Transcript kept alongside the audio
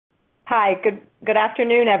Hi, good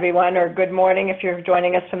afternoon, everyone, or good morning if you're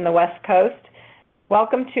joining us from the West Coast.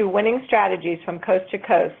 Welcome to Winning Strategies from Coast to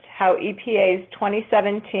Coast, how EPA's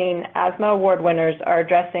 2017 Asthma Award winners are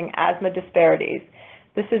addressing asthma disparities.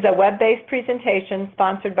 This is a web-based presentation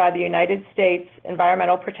sponsored by the United States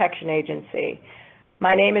Environmental Protection Agency.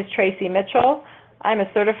 My name is Tracy Mitchell. I'm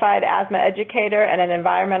a certified asthma educator and an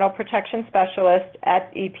environmental protection specialist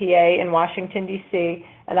at EPA in Washington, D.C.,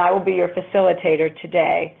 and I will be your facilitator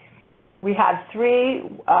today. We have three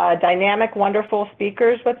dynamic, wonderful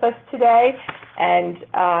speakers with us today, and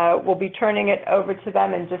we'll be turning it over to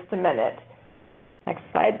them in just a minute. Next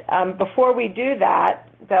slide. Before we do that,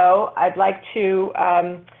 though, I'd like to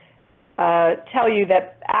tell you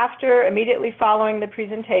that immediately following the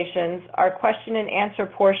presentations, our question and answer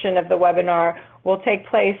portion of the webinar will take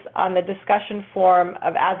place on the discussion forum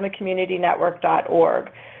of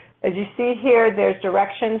AsthmaCommunityNetwork.org. As you see here, there's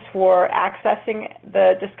directions for accessing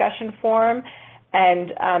the discussion forum, and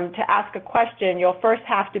to ask a question, you'll first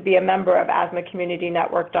have to be a member of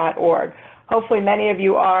AsthmaCommunityNetwork.org. Hopefully many of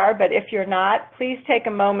you are, but if you're not, please take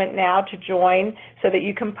a moment now to join so that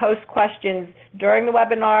you can post questions during the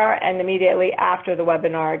webinar and immediately after the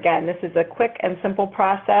webinar. Again, this is a quick and simple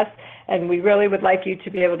process, and we really would like you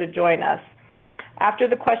to be able to join us. After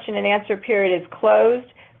the question and answer period is closed,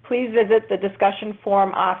 please visit the discussion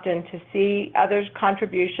forum often to see others'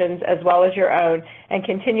 contributions as well as your own and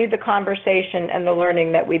continue the conversation and the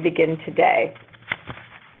learning that we begin today.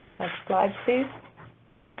 Next slide, please.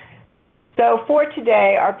 So for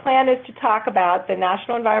today, our plan is to talk about the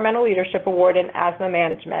National Environmental Leadership Award in Asthma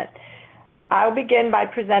Management. I'll begin by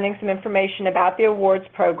presenting some information about the awards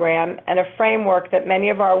program and a framework that many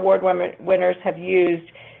of our award winners have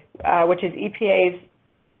used, which is EPA's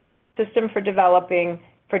system for delivering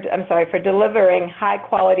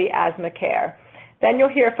high-quality asthma care. Then you'll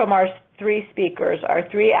hear from our three speakers, our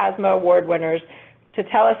three asthma award winners, to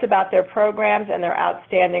tell us about their programs and their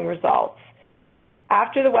outstanding results.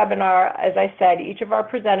 After the webinar, as I said, each of our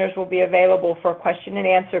presenters will be available for a question and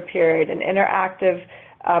answer period, an interactive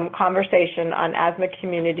conversation on Asthma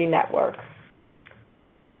Community Network.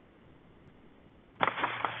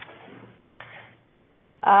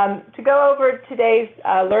 To go over today's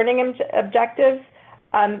learning objectives,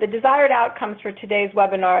 the desired outcomes for today's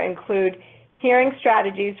webinar include hearing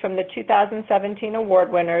strategies from the 2017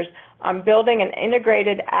 award winners on building an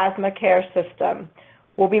integrated asthma care system.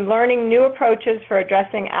 We'll be learning new approaches for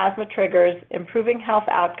addressing asthma triggers, improving health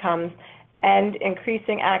outcomes, and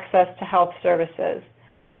increasing access to health services.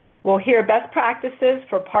 We'll hear best practices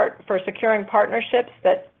for securing partnerships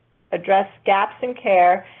that address gaps in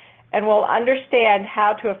care, and we'll understand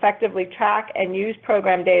how to effectively track and use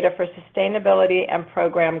program data for sustainability and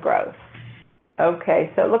program growth. Okay,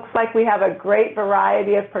 so it looks like we have a great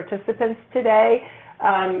variety of participants today,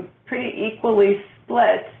 pretty equally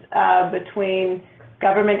split between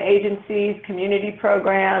government agencies, community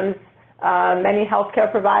programs, many healthcare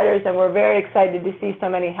providers, and we're very excited to see so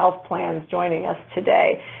many health plans joining us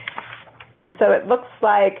today. So it looks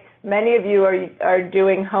like many of you are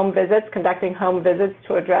doing home visits, conducting home visits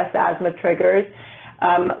to address asthma triggers.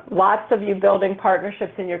 Lots of you building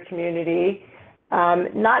partnerships in your community.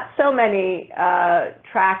 Not so many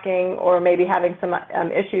tracking or maybe having some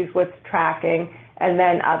issues with tracking, and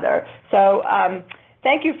then other. So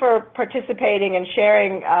thank you for participating and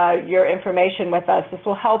sharing your information with us. This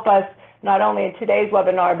will help us not only in today's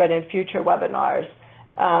webinar, but in future webinars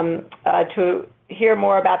to hear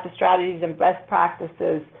more about the strategies and best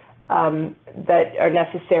practices that are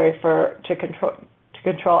necessary to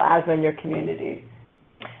control asthma in your community.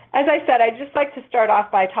 As I said, I'd just like to start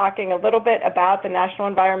off by talking a little bit about the National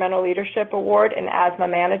Environmental Leadership Award in Asthma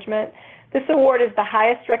Management. This award is the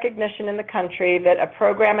highest recognition in the country that a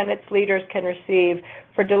program and its leaders can receive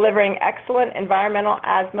for delivering excellent environmental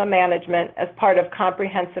asthma management as part of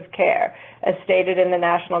comprehensive care, as stated in the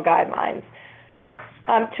national guidelines.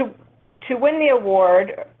 To win the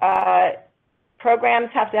award, programs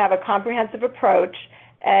have to have a comprehensive approach,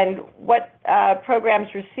 and what programs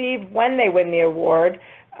receive when they win the award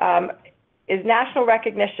is national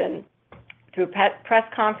recognition through press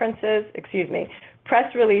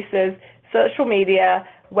releases, social media,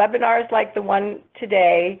 webinars like the one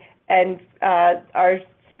today, and our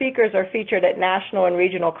speakers are featured at national and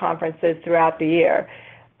regional conferences throughout the year.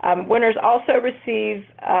 Winners also receive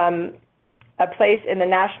a place in the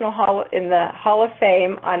Hall of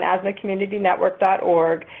Fame on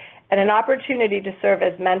AsthmaCommunityNetwork.org, and an opportunity to serve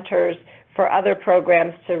as mentors for other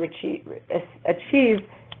programs to achieve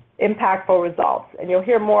impactful results. And you'll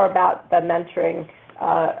hear more about the mentoring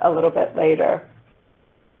a little bit later.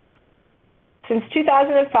 Since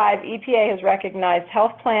 2005, EPA has recognized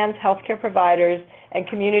health plans, healthcare providers, and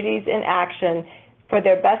communities in action for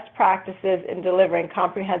their best practices in delivering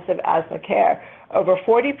comprehensive asthma care. Over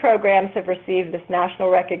 40 programs have received this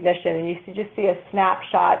national recognition, and you just see a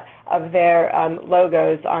snapshot of their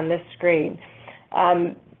logos on this screen.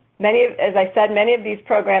 As I said, many of these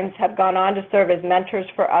programs have gone on to serve as mentors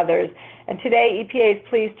for others, and today EPA is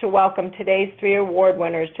pleased to welcome today's 3 award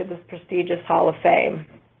winners to this prestigious Hall of Fame.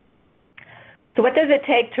 So what does it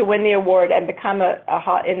take to win the award and become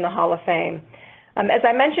in the Hall of Fame? As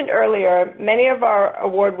I mentioned earlier, many of our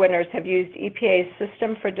award winners have used EPA's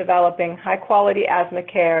System for Developing High-Quality Asthma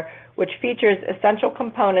Care, which features essential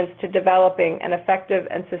components to developing an effective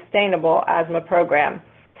and sustainable asthma program.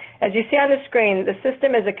 As you see on the screen, the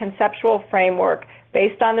system is a conceptual framework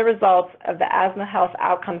based on the results of the Asthma Health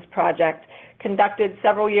Outcomes Project conducted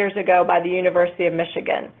several years ago by the University of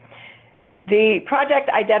Michigan. The project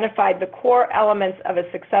identified the core elements of a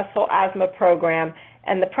successful asthma program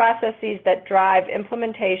and the processes that drive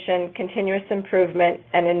implementation, continuous improvement,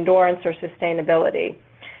 and endurance or sustainability.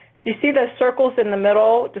 You see those circles in the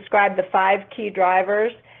middle describe the 5 key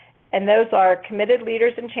drivers, and those are committed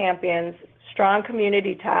leaders and champions, strong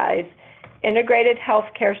community ties, integrated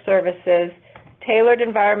healthcare services, tailored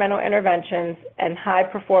environmental interventions, and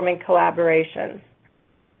high-performing collaborations.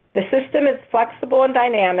 The system is flexible and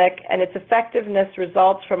dynamic, and its effectiveness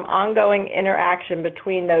results from ongoing interaction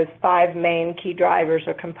between those 5 main key drivers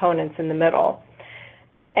or components in the middle.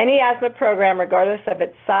 Any asthma program, regardless of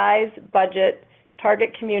its size, budget,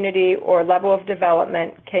 target community, or level of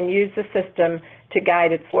development, can use the system to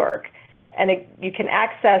guide its work. And you can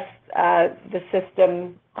access the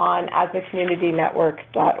system on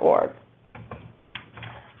AsthmaCommunityNetwork.org.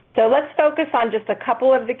 So let's focus on just a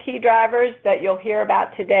couple of the key drivers that you'll hear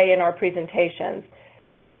about today in our presentations.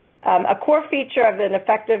 A core feature of an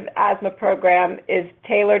effective asthma program is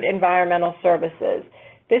tailored environmental services.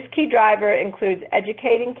 This key driver includes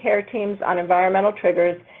educating care teams on environmental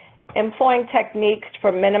triggers, employing techniques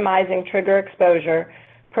for minimizing trigger exposure,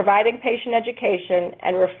 providing patient education,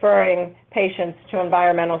 and referring patients to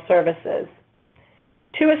environmental services.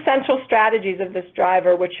 2 essential strategies of this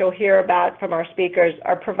driver, which you'll hear about from our speakers,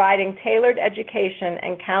 are providing tailored education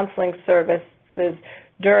and counseling services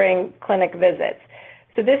during clinic visits.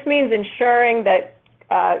 So this means ensuring that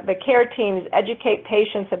the care teams educate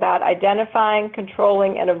patients about identifying,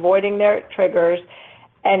 controlling, and avoiding their triggers,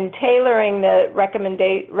 and tailoring the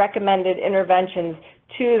recommended interventions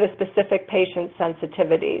to the specific patient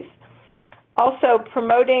sensitivities. Also,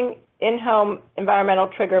 promoting in-home environmental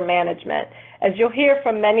trigger management. As you'll hear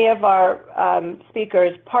from many of our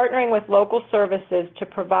speakers, partnering with local services to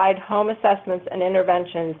provide home assessments and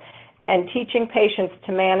interventions and teaching patients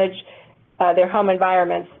to manage their home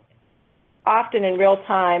environments, often in real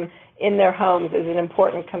time in their homes, is an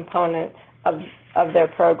important component of their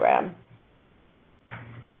program.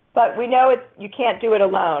 But we know you can't do it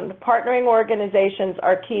alone. Partnering organizations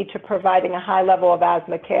are key to providing a high level of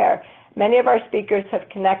asthma care. Many of our speakers have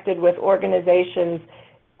connected with organizations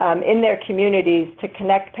in their communities to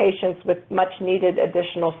connect patients with much-needed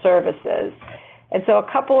additional services. And so a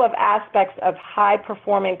couple of aspects of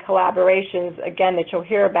high-performing collaborations, again, that you'll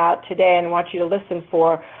hear about today and want you to listen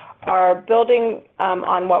for, are building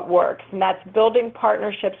on what works. And that's building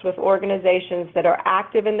partnerships with organizations that are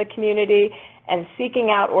active in the community and seeking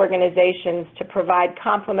out organizations to provide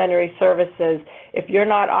complementary services. If you're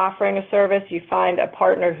not offering a service, you find a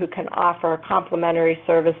partner who can offer complementary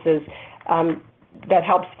services that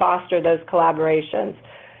helps foster those collaborations.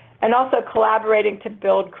 And also collaborating to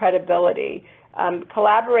build credibility.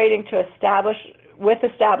 Collaborating with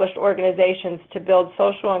established organizations to build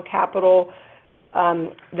social and capital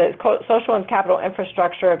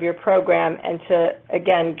infrastructure of your program, and to,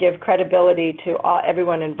 again, give credibility to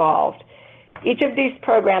everyone involved. Each of these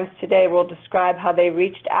programs today will describe how they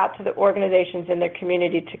reached out to the organizations in their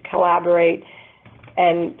community to collaborate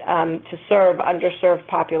and to serve underserved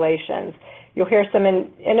populations. You'll hear some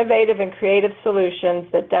innovative and creative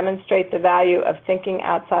solutions that demonstrate the value of thinking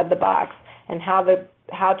outside the box and how to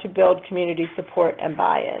build community support and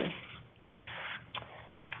buy-in.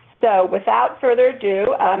 So without further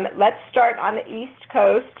ado, let's start on the East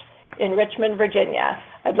Coast in Richmond, Virginia.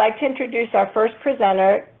 I'd like to introduce our first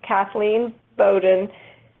presenter, Kathleen Bowden.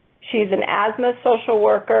 She's an asthma social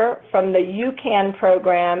worker from the UCAN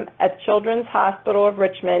program at Children's Hospital of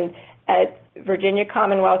Richmond at Virginia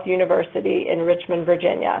Commonwealth University in Richmond,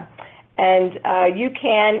 Virginia. And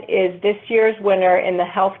UCAN is this year's winner in the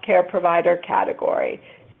healthcare provider category.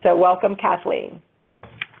 So welcome, Kathleen.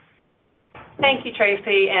 Thank you,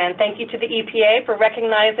 Tracy, and thank you to the EPA for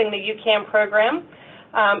recognizing the UCAN program.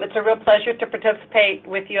 It's a real pleasure to participate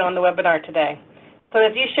with you on the webinar today. So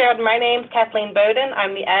as you shared, my name's Kathleen Bowden.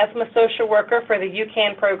 I'm the asthma social worker for the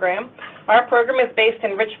UCAN program. Our program is based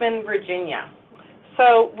in Richmond, Virginia.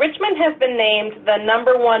 So Richmond has been named the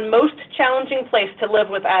 #1 most challenging place to live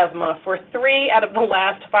with asthma for 3 out of the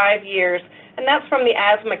last 5 years, and that's from the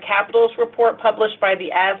Asthma Capitals report published by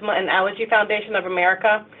the Asthma and Allergy Foundation of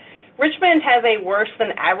America. Richmond has a worse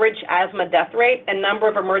than average asthma death rate and number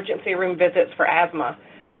of emergency room visits for asthma.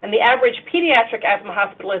 And the average pediatric asthma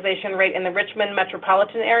hospitalization rate in the Richmond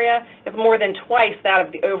metropolitan area is more than twice that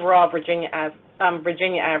of the overall Virginia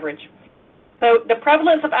average. So the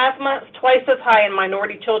prevalence of asthma is twice as high in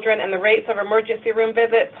minority children, and the rates of emergency room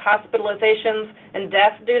visits, hospitalizations, and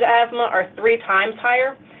deaths due to asthma are 3 times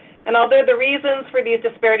higher. And although the reasons for these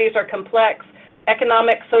disparities are complex,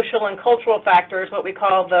 economic, social, and cultural factors, what we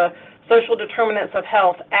call the social determinants of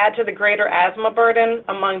health, add to the greater asthma burden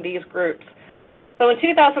among these groups. So in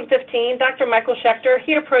 2015, Dr. Michael Schechter,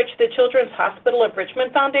 he approached the Children's Hospital of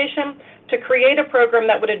Richmond Foundation to create a program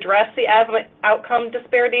that would address the asthma outcome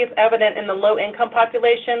disparities evident in the low-income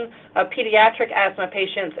population of pediatric asthma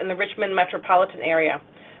patients in the Richmond metropolitan area.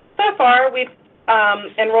 So far, we've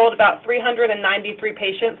enrolled about 393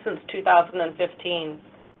 patients since 2015.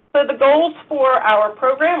 So the goals for our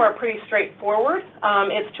program are pretty straightforward.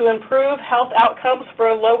 It's to improve health outcomes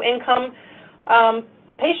for low-income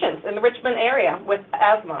patients in the Richmond area with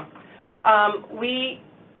asthma. We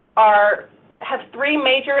have 3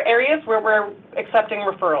 major areas where we're accepting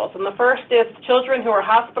referrals. And the first is children who are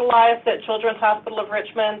hospitalized at Children's Hospital of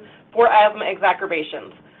Richmond for asthma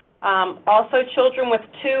exacerbations. Also children with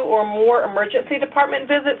 2 or more emergency department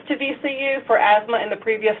visits to VCU for asthma in the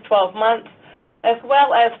previous 12 months, as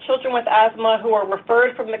well as children with asthma who are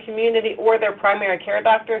referred from the community or their primary care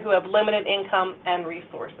doctor who have limited income and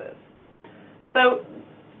resources. So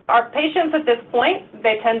our patients at this point,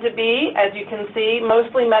 they tend to be, as you can see,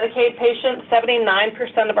 mostly Medicaid patients.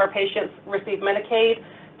 79% of our patients receive Medicaid.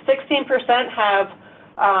 16%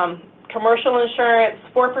 have commercial insurance,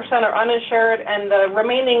 4% are uninsured, and the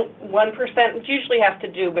remaining 1% usually has to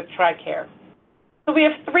do with TRICARE. So we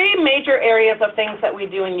have 3 major areas of things that we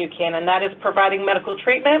do in UCAN, and that is providing medical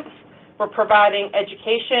treatments, we're providing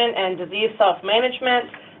education and disease self-management,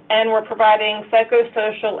 and we're providing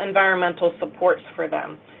psychosocial environmental supports for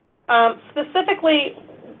them. Specifically,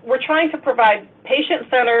 we're trying to provide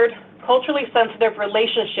patient-centered, culturally sensitive,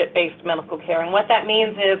 relationship-based medical care. And what that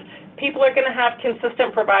means is people are going to have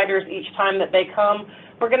consistent providers each time that they come.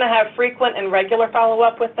 We're going to have frequent and regular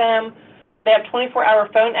follow-up with them. They have 24-hour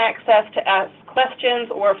phone access to ask questions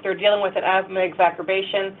or if they're dealing with an asthma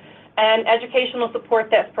exacerbation, and educational support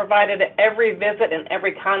that's provided at every visit and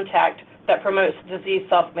every contact that promotes disease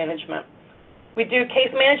self-management. We do case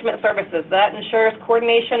management services that ensures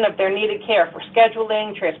coordination of their needed care for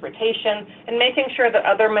scheduling, transportation, and making sure that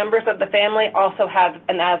other members of the family also have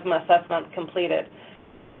an asthma assessment completed.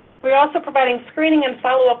 We're also providing screening and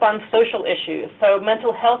follow-up on social issues, so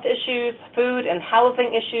mental health issues, food and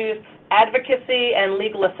housing issues, advocacy, and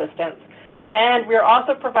legal assistance. And we're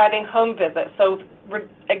also providing home visits. So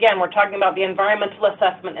again, we're talking about the environmental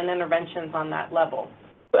assessment and interventions on that level.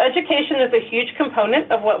 So education is a huge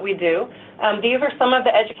component of what we do. These are some of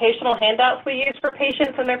the educational handouts we use for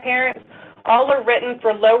patients and their parents. All are written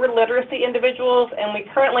for lower literacy individuals, and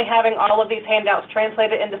we're currently having all of these handouts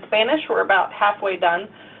translated into Spanish. We're about halfway done.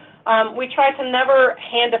 We try to never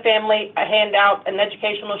hand a family a handout, an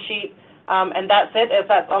educational sheet, and that's it, as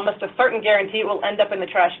that's almost a certain guarantee it will end up in the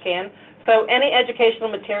trash can. So any educational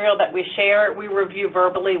material that we share, we review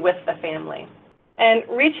verbally with the family. And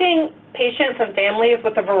reaching patients and families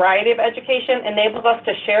with a variety of education enables us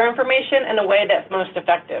to share information in a way that's most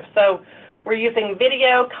effective. So we're using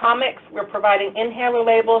video, comics, we're providing inhaler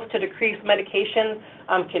labels to decrease medication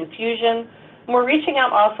confusion. And we're reaching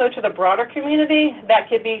out also to the broader community. That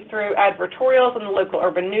could be through advertorials in the local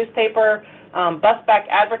urban newspaper, bus back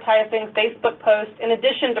advertising, Facebook posts, in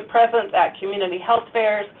addition to presence at community health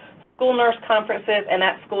fairs, school nurse conferences, and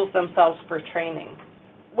at schools themselves for training.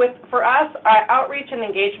 For us, outreach and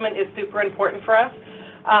engagement is super important for us.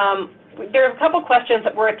 There are a couple questions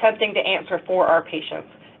that we're attempting to answer for our patients,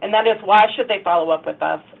 and that is, why should they follow up with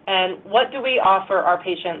us? And what do we offer our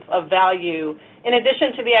patients of value in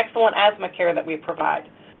addition to the excellent asthma care that we provide?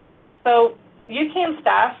 So UCAN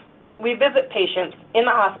staff, we visit patients in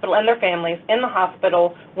the hospital and their families in the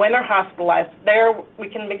hospital when they're hospitalized. There we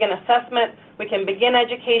can begin assessment, we can begin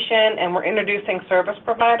education, and we're introducing service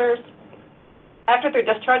providers. After they're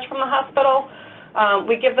discharged from the hospital,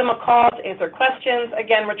 we give them a call to answer questions.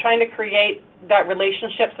 Again, we're trying to create that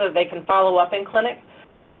relationship so that they can follow up in clinic.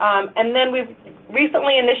 And then we've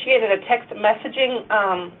recently initiated a text messaging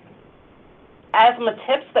asthma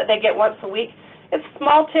tips that they get once a week. It's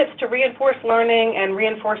small tips to reinforce learning and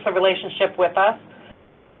reinforce the relationship with us.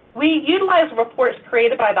 We utilize reports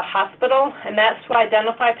created by the hospital, and that's to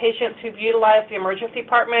identify patients who've utilized the emergency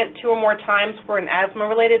department 2 or more times for an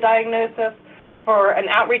asthma-related diagnosis, for an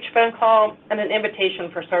outreach phone call, and an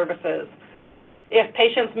invitation for services. If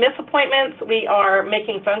patients miss appointments, we are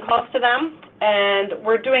making phone calls to them, and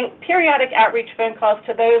we're doing periodic outreach phone calls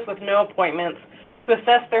to those with no appointments to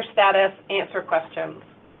assess their status, answer questions.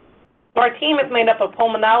 Our team is made up of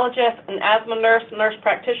pulmonologists, an asthma nurse, nurse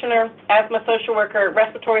practitioner, asthma social worker,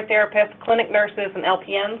 respiratory therapist, clinic nurses, and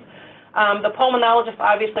LPNs. The pulmonologists,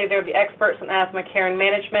 obviously, they're the experts in asthma care and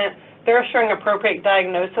management. They're assuring appropriate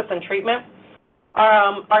diagnosis and treatment.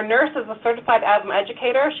 Our nurse is a certified asthma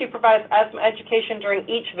educator. She provides asthma education during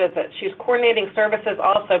each visit. She's coordinating services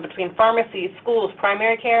also between pharmacies, schools,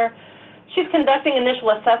 primary care. She's conducting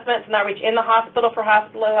initial assessments and outreach in the hospital for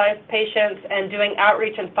hospitalized patients and doing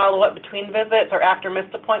outreach and follow-up between visits or after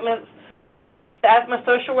missed appointments. The asthma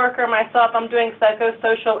social worker, myself, I'm doing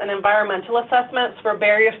psychosocial and environmental assessments for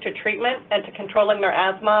barriers to treatment and to controlling their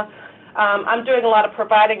asthma. I'm doing a lot of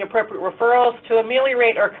providing appropriate referrals to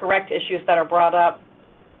ameliorate or correct issues that are brought up.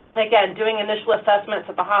 Again, doing initial assessments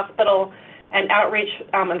at the hospital and outreach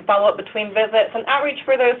and follow-up between visits, and outreach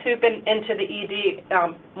for those who've been into the ED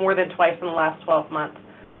more than twice in the last 12 months.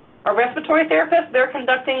 Our respiratory therapists, they're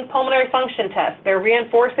conducting pulmonary function tests. They're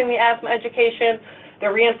reinforcing the asthma education.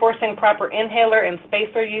 They're reinforcing proper inhaler and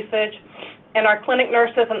spacer usage. And our clinic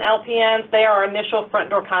nurses and LPNs, they are our initial front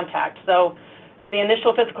door contact. So the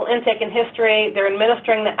initial physical intake and history, they're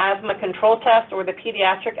administering the asthma control test or the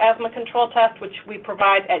pediatric asthma control test, which we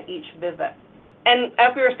provide at each visit. And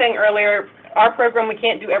as we were saying earlier, our program, we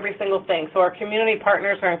can't do every single thing, so our community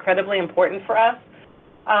partners are incredibly important for us.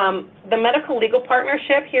 The medical legal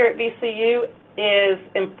partnership here at VCU is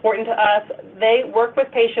important to us. They work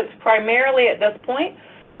with patients primarily at this point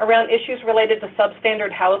around issues related to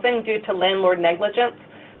substandard housing due to landlord negligence.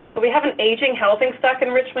 So we have an aging housing stock in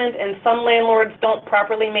Richmond, and some landlords don't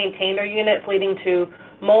properly maintain their units, leading to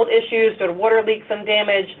mold issues due to water leaks and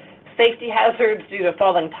damage, safety hazards due to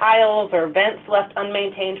falling tiles or vents left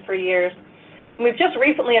unmaintained for years. And we've just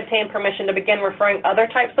recently obtained permission to begin referring other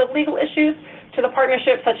types of legal issues to the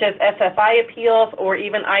partnership, such as SFI appeals or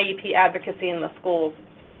even IEP advocacy in the schools.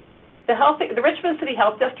 The Richmond City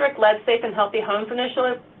Health District led Safe and Healthy Homes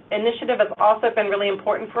initiative has also been really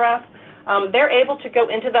important for us. They're able to go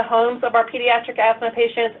into the homes of our pediatric asthma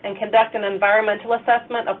patients and conduct an environmental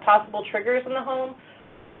assessment of possible triggers in the home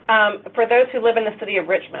for those who live in the city of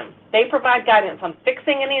Richmond. They provide guidance on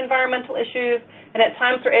fixing any environmental issues, and at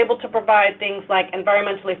times they're able to provide things like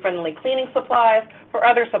environmentally friendly cleaning supplies or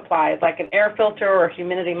other supplies like an air filter or a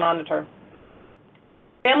humidity monitor.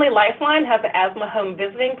 Family Lifeline has an asthma home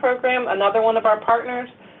visiting program, another one of our partners.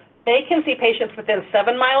 They can see patients within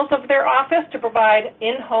 7 miles of their office to provide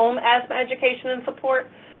in-home asthma education and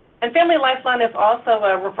support. And Family Lifeline is also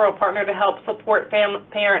a referral partner to help support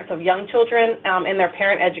parents of young children in their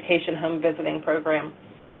parent education home visiting program.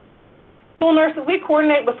 School nurses, we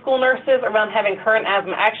coordinate with school nurses around having current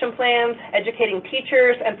asthma action plans, educating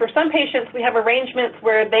teachers, and for some patients we have arrangements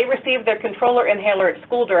where they receive their controller inhaler at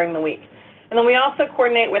school during the week. And then we also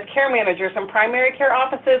coordinate with care managers and primary care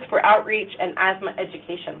offices for outreach and asthma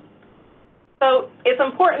education. So it's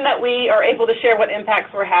important that we are able to share what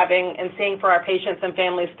impacts we're having and seeing for our patients and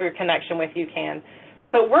families through connection with UCAN.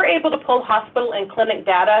 So we're able to pull hospital and clinic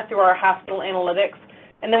data through our hospital analytics,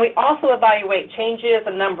 and then we also evaluate changes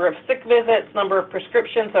in number of sick visits, number of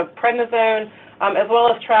prescriptions of prednisone, as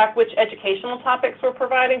well as track which educational topics we're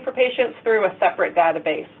providing for patients through a separate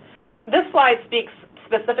database. This slide speaks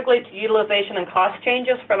specifically to utilization and cost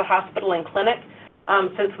changes for the hospital and clinic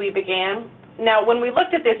since we began. Now, when we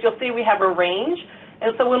looked at this, you'll see we have a range.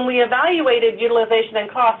 And so when we evaluated utilization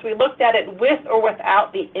and cost, we looked at it with or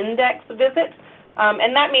without the index visit.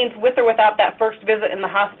 And that means with or without that first visit in the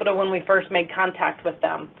hospital when we first made contact with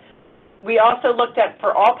them. We also looked at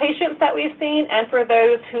for all patients that we've seen and for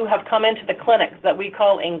those who have come into the clinics that we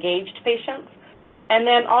call engaged patients. And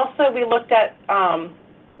then also we looked at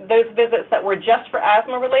those visits that were just for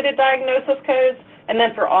asthma-related diagnosis codes, and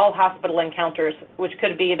then for all hospital encounters, which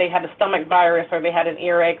could be they had a stomach virus or they had an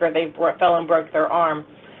earache or they fell and broke their arm.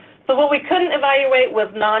 So what we couldn't evaluate was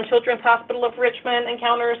non-Children's Hospital of Richmond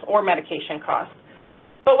encounters or medication costs.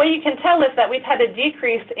 But what you can tell is that we've had a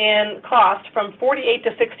decrease in cost from 48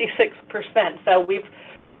 to 66%. So we've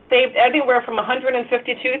saved anywhere from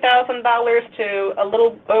 $152,000 to a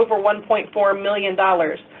little over $1.4 million.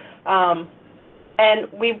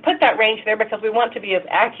 And we put that range there because we want to be as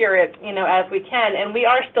accurate, as we can, and we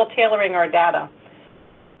are still tailoring our data.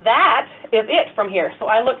 That is it from here. So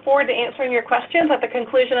I look forward to answering your questions at the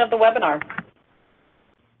conclusion of the webinar.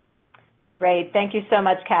 Great. Thank you so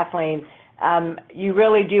much, Kathleen. You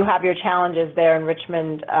really do have your challenges there in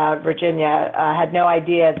Richmond, Virginia. I had no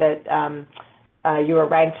idea that you were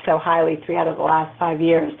ranked so highly 3 out of the last 5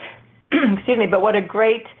 years. Excuse me, but what a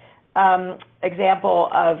great example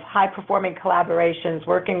of high-performing collaborations,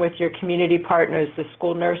 working with your community partners, the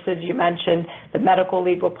school nurses you mentioned, the medical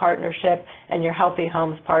legal partnership, and your Healthy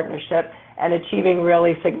Homes partnership, and achieving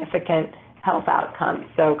really significant health outcomes.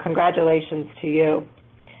 So congratulations to you.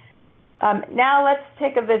 Now let's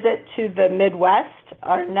take a visit to the Midwest.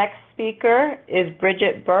 Our next speaker is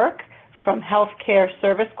Bridget Burke from Healthcare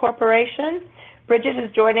Service Corporation. Bridget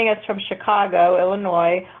is joining us from Chicago,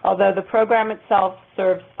 Illinois, although the program itself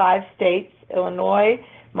serves 5 states, Illinois,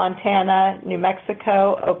 Montana, New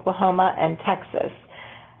Mexico, Oklahoma, and Texas.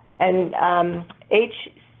 And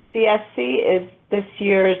HCSC is this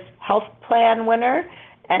year's health plan winner,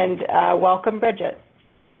 and welcome, Bridget.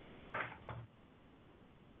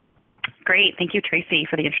 Great. Thank you, Tracy,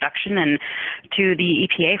 for the introduction, and to the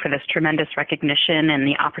EPA for this tremendous recognition and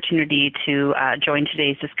the opportunity to join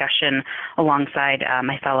today's discussion alongside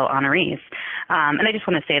my fellow honorees. And I just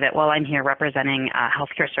want to say that while I'm here representing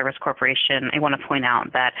Healthcare Service Corporation, I want to point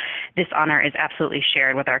out that this honor is absolutely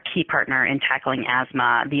shared with our key partner in tackling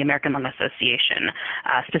asthma, the American Lung Association,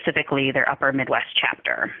 specifically their Upper Midwest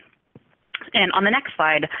chapter. And on the next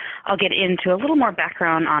slide, I'll get into a little more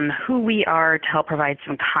background on who we are to help provide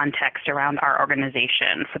some context around our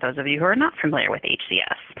organization for those of you who are not familiar with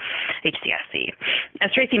HCSC.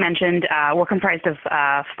 As Tracy mentioned, we're comprised of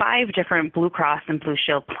 5 different Blue Cross and Blue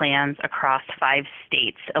Shield plans across 5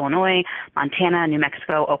 states, Illinois, Montana, New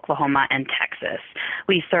Mexico, Oklahoma, and Texas.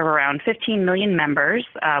 We serve around 15 million members.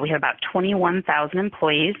 We have about 21,000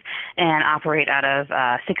 employees and operate out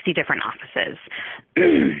of 60 different offices.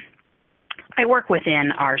 I work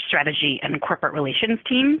within our strategy and corporate relations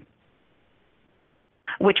team,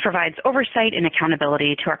 which provides oversight and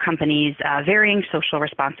accountability to our company's varying social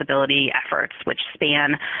responsibility efforts, which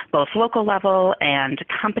span both local level and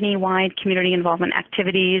company-wide community involvement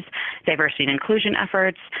activities, diversity and inclusion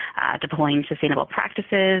efforts, deploying sustainable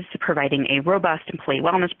practices, providing a robust employee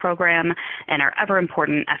wellness program, and our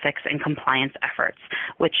ever-important ethics and compliance efforts,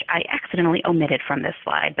 which I accidentally omitted from this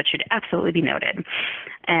slide, but should absolutely be noted.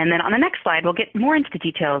 And then on the next slide, we'll get more into the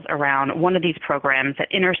details around one of these programs that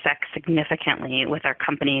intersects significantly with our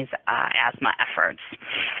company's asthma efforts.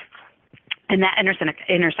 And that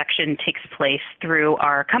intersection takes place through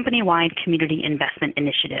our company-wide community investment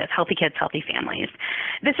initiative, Healthy Kids, Healthy Families.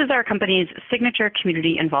 This is our company's signature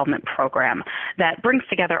community involvement program that brings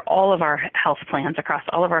together all of our health plans across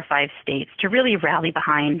all of our 5 states to really rally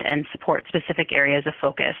behind and support specific areas of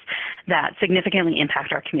focus that significantly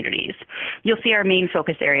impact our communities. You'll see our main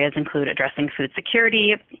focus areas include addressing food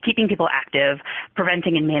security, keeping people active,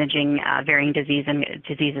 preventing and managing varying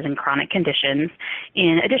diseases and chronic conditions,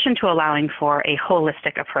 in addition to allowing for a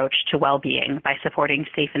holistic approach to well-being by supporting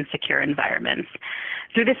safe and secure environments.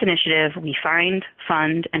 Through this initiative, we find,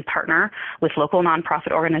 fund, and partner with local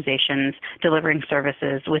nonprofit organizations delivering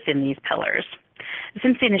services within these pillars.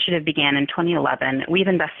 Since the initiative began in 2011, we've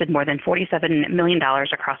invested more than $47 million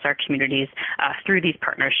across our communities through these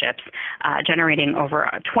partnerships, generating over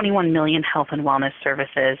 21 million health and wellness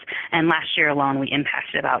services, and last year alone we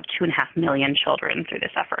impacted about 2.5 million children through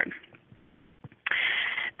this effort.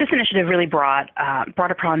 This initiative really brought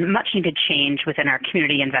upon much-needed change within our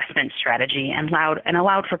community investment strategy and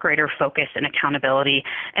allowed for greater focus and accountability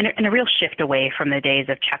and a real shift away from the days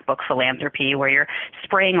of checkbook philanthropy where you're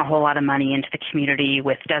spraying a whole lot of money into the community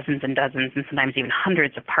with dozens and dozens and sometimes even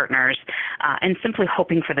hundreds of partners and simply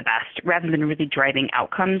hoping for the best rather than really driving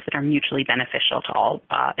outcomes that are mutually beneficial to all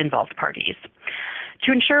involved parties.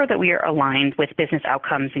 To ensure that we are aligned with business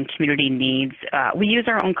outcomes and community needs, we use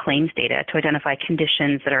our own claims data to identify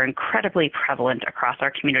conditions that are incredibly prevalent across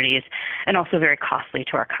our communities and also very costly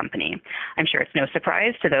to our company. I'm sure it's no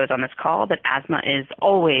surprise to those on this call that asthma is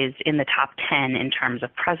always in the top 10 in terms of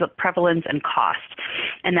prevalence and cost,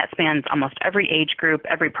 and that spans almost every age group,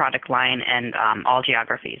 every product line, and all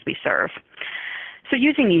geographies we serve. So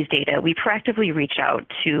using these data, we proactively reach out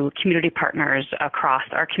to community partners across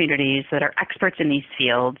our communities that are experts in these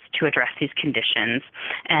fields to address these conditions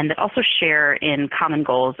and that also share in common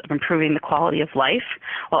goals of improving the quality of life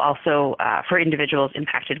while also for individuals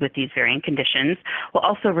impacted with these varying conditions, while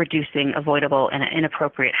also reducing avoidable and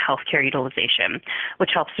inappropriate healthcare utilization,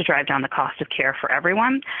 which helps to drive down the cost of care for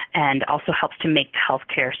everyone and also helps to make the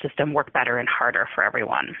healthcare system work better and harder for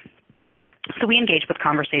everyone. So we engaged with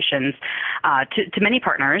conversations to many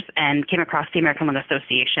partners and came across the American Lung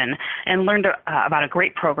Association and learned about a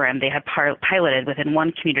great program they had piloted within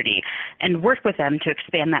one community and worked with them to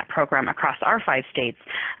expand that program across our 5 states,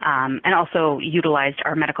 and also utilized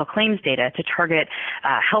our medical claims data to target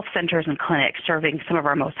health centers and clinics serving some of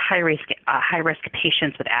our most high-risk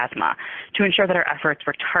patients with asthma to ensure that our efforts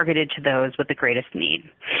were targeted to those with the greatest need.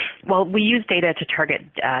 While we use data to target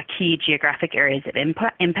key geographic areas of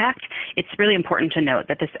impact, it's really important to note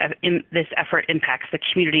that this effort impacts the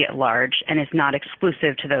community at large and is not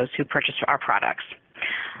exclusive to those who purchase our products.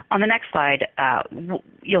 On the next slide,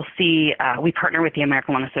 you'll see we partner with the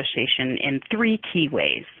American Lung Association in 3 key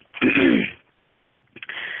ways.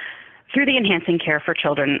 Through the Enhancing Care for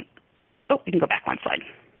Children, you can go back one slide.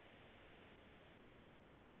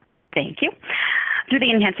 Thank you. Through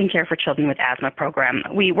the Enhancing Care for Children with Asthma program,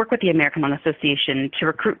 we work with the American Lung Association to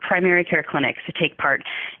recruit primary care clinics to take part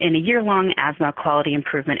in a year-long asthma quality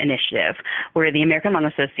improvement initiative, where the American Lung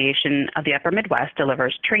Association of the Upper Midwest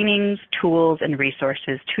delivers trainings, tools, and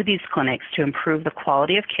resources to these clinics to improve the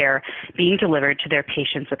quality of care being delivered to their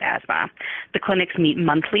patients with asthma. The clinics meet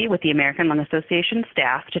monthly with the American Lung Association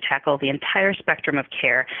staff to tackle the entire spectrum of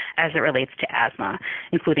care as it relates to asthma,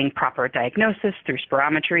 including proper diagnosis through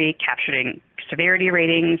spirometry, capturing severity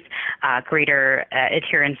ratings, greater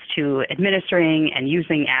adherence to administering and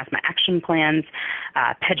using asthma action plans,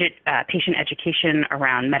 patient education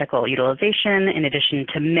around medical utilization, in addition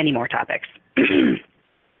to many more topics.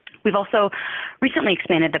 We've also recently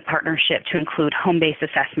expanded the partnership to include home-based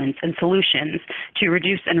assessments and solutions to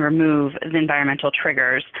reduce and remove the environmental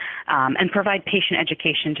triggers and provide patient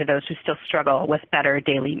education to those who still struggle with better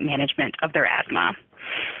daily management of their asthma.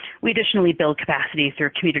 We additionally build capacity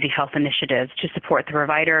through community health initiatives to support the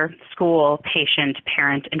provider, school, patient,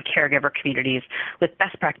 parent, and caregiver communities with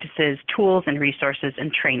best practices, tools, and resources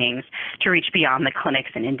and trainings to reach beyond the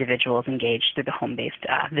clinics and individuals engaged through the home-based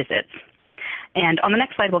visits. And on the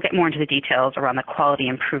next slide, we'll get more into the details around the quality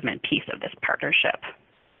improvement piece of this partnership.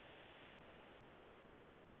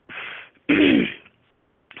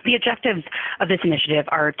 The objectives of this initiative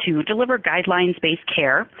are to deliver guidelines-based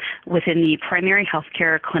care within the primary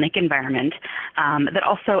healthcare clinic environment that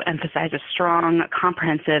also emphasize a strong,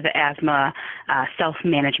 comprehensive asthma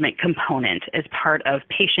self-management component as part of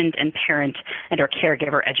patient and parent and/or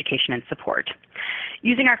caregiver education and support.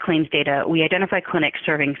 Using our claims data, we identify clinics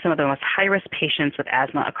serving some of the most high-risk patients with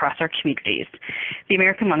asthma across our communities. The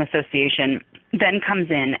American Lung Association then comes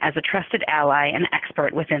in as a trusted ally and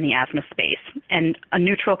expert within the asthma space and a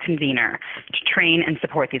neutral convener to train and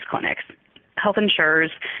support these clinics. Health insurers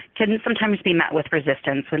can sometimes be met with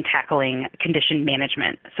resistance when tackling condition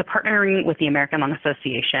management, so partnering with the American Lung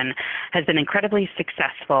Association has been incredibly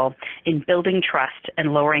successful in building trust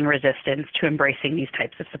and lowering resistance to embracing these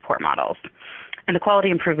types of support models. And the Quality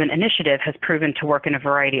Improvement Initiative has proven to work in a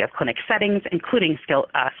variety of clinic settings, including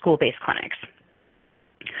school-based clinics.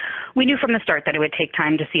 We knew from the start that it would take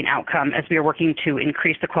time to see an outcome as we were working to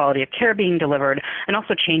increase the quality of care being delivered and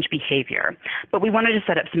also change behavior. But we wanted to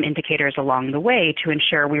set up some indicators along the way to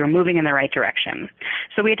ensure we were moving in the right direction.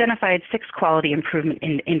 So we identified 6 quality improvement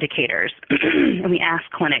indicators, and we asked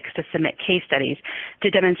clinics to submit case studies to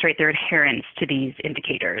demonstrate their adherence to these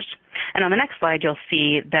indicators. And on the next slide, you'll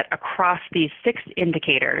see that across these 6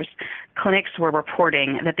 indicators, clinics were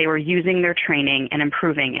reporting that they were using their training and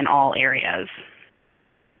improving in all areas.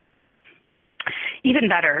 Even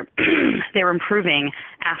better, they were improving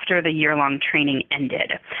after the year-long training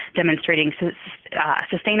ended, demonstrating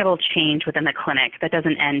sustainable change within the clinic that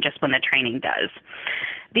doesn't end just when the training does.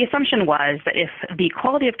 The assumption was that if the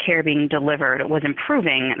quality of care being delivered was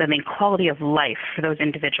improving, then the quality of life for those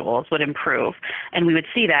individuals would improve, and we would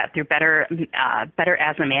see that through better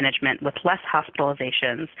asthma management with less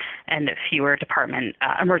hospitalizations and fewer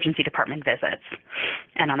emergency department visits.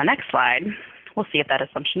 And on the next slide, we'll see if that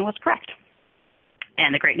assumption was correct.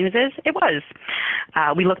 And the great news is it was.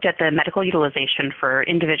 We looked at the medical utilization for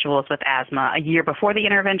individuals with asthma a year before the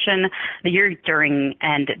intervention, the year during,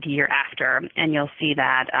 and the year after. And you'll see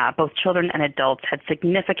that both children and adults had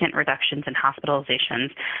significant reductions in hospitalizations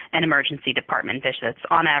and emergency department visits,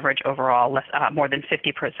 on average overall more than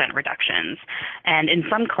 50% reductions. And in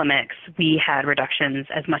some clinics, we had reductions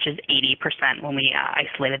as much as 80% when we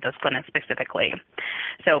isolated those clinics specifically.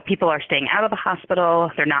 So people are staying out of the hospital,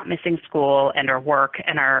 they're not missing school and or work,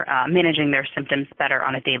 and are managing their symptoms better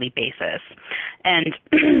on a daily basis. And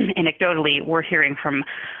anecdotally, we're hearing from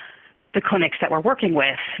the clinics that we're working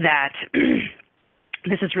with that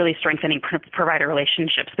this is really strengthening provider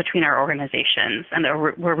relationships between our organizations, and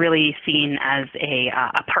that we're really seen as a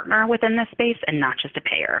partner within this space and not just a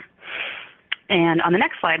payer. And on the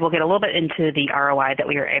next slide, we'll get a little bit into the ROI that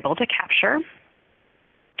we were able to capture.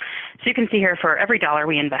 So you can see here, for every dollar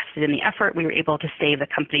we invested in the effort, we were able to save the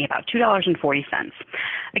company about $2.40.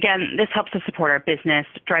 Again, this helps to support our business,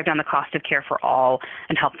 drive down the cost of care for all,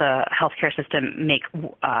 and help the healthcare system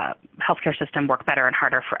work better and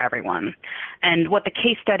harder for everyone. And what the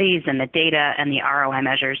case studies and the data and the ROI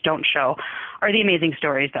measures don't show are the amazing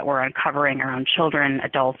stories that we're uncovering around children,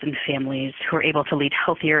 adults, and families who are able to lead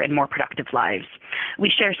healthier and more productive lives. We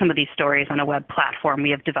share some of these stories on a web platform we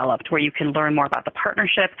have developed where you can learn more about the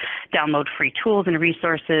partnership, download free tools and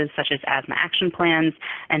resources such as asthma action plans,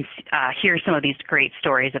 and hear some of these great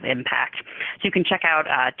stories of impact. So you can check out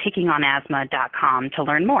takingonasthma.com to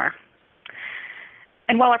learn more.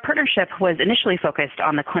 And while our partnership was initially focused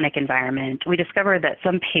on the clinic environment, we discovered that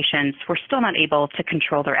some patients were still not able to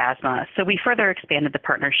control their asthma, so we further expanded the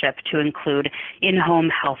partnership to include in-home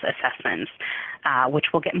health assessments, which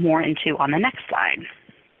we'll get more into on the next slide.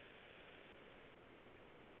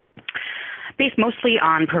 Based mostly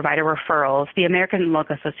on provider referrals, the American Lung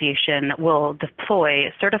Association will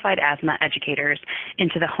deploy certified asthma educators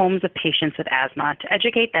into the homes of patients with asthma to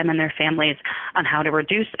educate them and their families on how to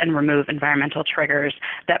reduce and remove environmental triggers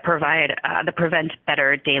that prevent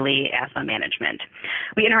better daily asthma management.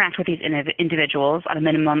 We interact with these individuals on a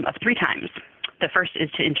minimum of 3 times. The first is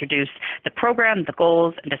to introduce the program, the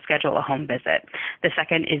goals, and to schedule a home visit. The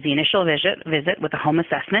second is the initial visit with a home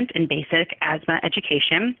assessment and basic asthma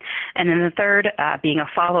education. And then the third being a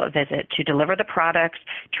follow-up visit to deliver the products,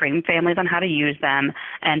 train families on how to use them,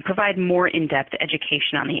 and provide more in-depth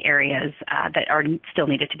education on the areas that are still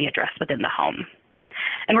needed to be addressed within the home.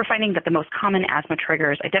 And we're finding that the most common asthma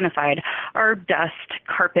triggers identified are dust,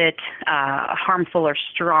 carpet, harmful or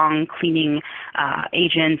strong cleaning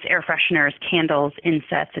agents, air fresheners, candles,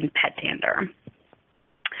 insects, and pet dander.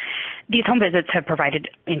 These home visits have provided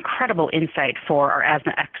incredible insight for our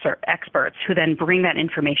asthma experts, who then bring that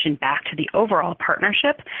information back to the overall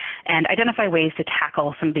partnership and identify ways to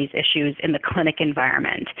tackle some of these issues in the clinic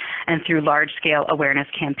environment and through large-scale awareness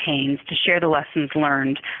campaigns to share the lessons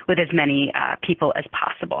learned with as many people as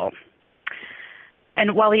possible.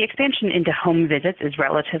 And while the expansion into home visits is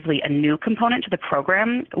relatively a new component to the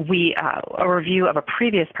program, a review of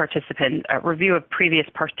previous participants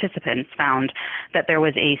found that there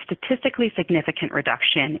was a statistically significant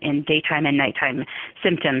reduction in daytime and nighttime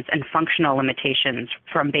symptoms and functional limitations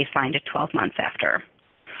from baseline to 12 months after.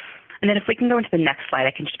 And then if we can go into the next slide,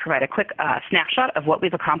 I can just provide a quick snapshot of what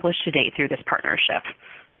we've accomplished to date through this partnership.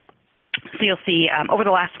 So you'll see over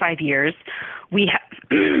the last 5 years, we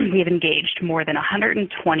have engaged more than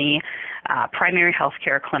 120 primary health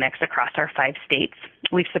care clinics across our 5 states.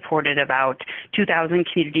 We've supported about 2,000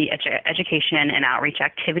 community education and outreach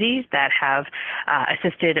activities that have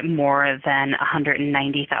assisted more than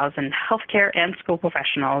 190,000 healthcare and school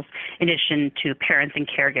professionals, in addition to parents and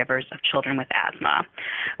caregivers of children with asthma.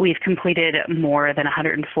 We've completed more than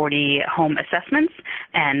 140 home assessments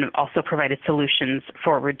and also provided solutions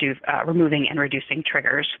for removing and reducing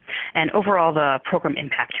triggers. And overall, the program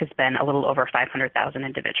impact has been a little over 500,000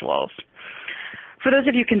 individuals. For those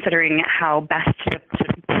of you considering how best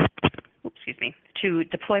to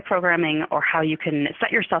deploy programming or how you can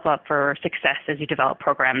set yourself up for success as you develop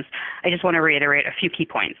programs, I just want to reiterate a few key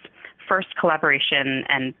points. First, collaboration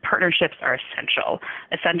and partnerships are essential,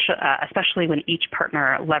 especially when each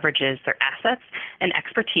partner leverages their assets and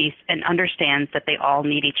expertise and understands that they all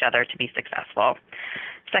need each other to be successful.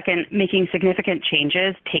 Second, making significant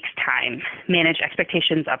changes takes time. Manage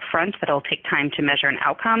expectations up front that it'll take time to measure an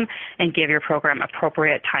outcome and give your program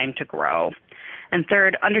appropriate time to grow. And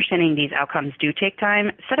third, understanding these outcomes do take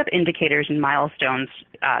time, set up indicators and milestones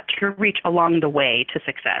to reach along the way to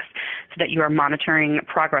success so that you are monitoring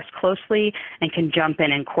progress closely and can jump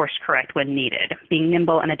in and course correct when needed. Being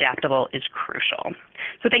nimble and adaptable is crucial.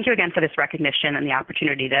 So thank you again for this recognition and the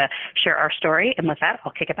opportunity to share our story. And with that,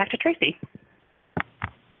 I'll kick it back to Tracy.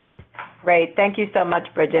 Great. Thank you so much,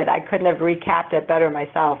 Bridget. I couldn't have recapped it better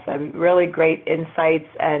myself. Really great insights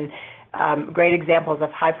and great examples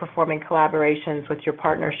of high-performing collaborations with your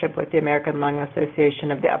partnership with the American Lung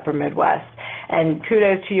Association of the Upper Midwest. And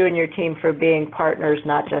kudos to you and your team for being partners,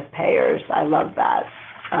 not just payers. I love that.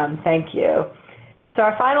 Thank you. So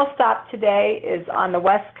our final stop today is on the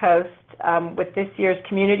West Coast with this year's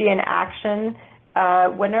Community in Action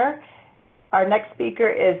winner. Our next speaker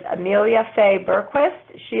is Amelia Faye Berquist.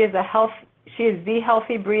 She is the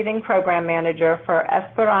Healthy Breathing Program Manager for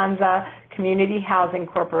Esperanza Community Housing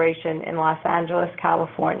Corporation in Los Angeles,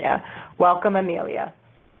 California. Welcome, Amelia.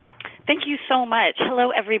 Thank you so much. Hello,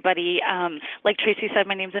 everybody. Like Tracy said,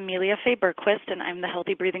 my name is Amelia Faye Berquist, and I'm the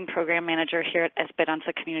Healthy Breathing Program Manager here at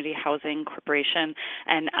Esperanza Community Housing Corporation.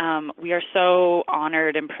 And we are so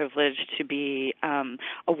honored and privileged to be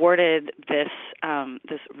awarded this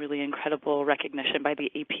this really incredible recognition by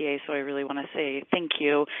the EPA. So I really want to say thank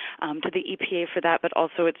you to the EPA for that. But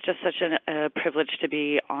also, it's just such a privilege to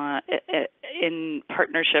be in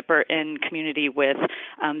partnership or in community with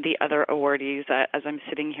the other awardees. As I'm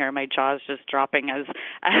sitting here, my jaw's just dropping as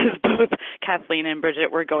both Kathleen and Bridget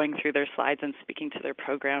were going through their slides and speaking to their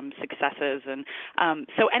program successes. And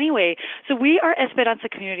so anyway, so we are Esperanza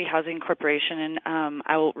Community Housing Corporation, and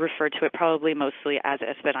I will refer to it probably mostly as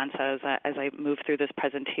Esperanza as I move through this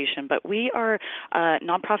presentation. But we are a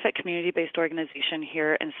nonprofit community-based organization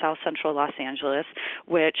here in South Central Los Angeles,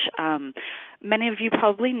 which many of you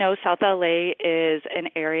probably know. South LA is an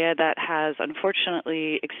area that has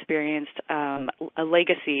unfortunately experienced a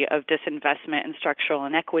legacy of disinvestment and structural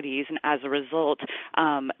inequities, and as a result,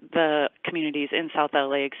 the communities in South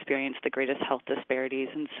LA experience the greatest health disparities.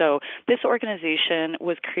 And so this organization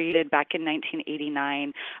was created back in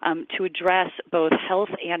 1989 to address both health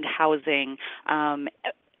and housing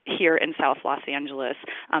here in South Los Angeles,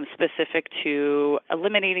 specific to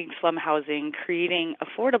eliminating slum housing, creating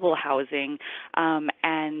affordable housing,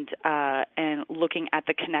 and looking at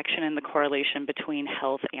the connection and the correlation between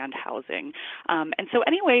health and housing. And so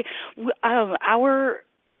anyway, our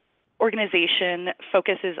organization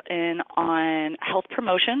focuses in on health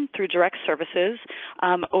promotion through direct services.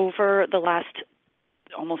 Over the last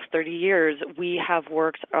almost 30 years, we have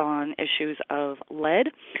worked on issues of lead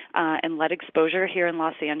and lead exposure here in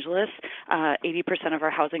Los Angeles. 80% of our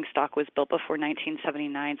housing stock was built before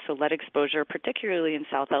 1979, so lead exposure, particularly in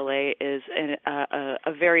South LA, is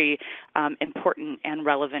a very important and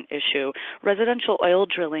relevant issue. Residential oil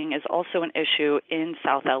drilling is also an issue in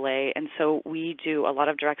South LA, and so we do a lot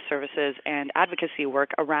of direct services and advocacy work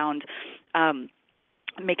around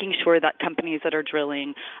making sure that companies that are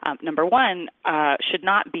drilling, number one, should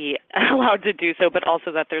not be allowed to do so, but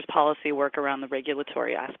also that there's policy work around the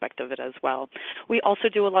regulatory aspect of it as well. We also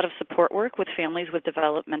do a lot of support work with families with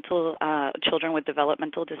children with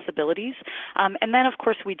developmental disabilities. And then, of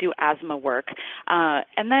course, we do asthma work.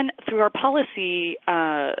 And then through our policy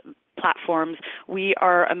platforms, we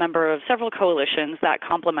are a member of several coalitions that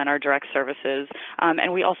complement our direct services,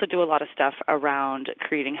 and we also do a lot of stuff around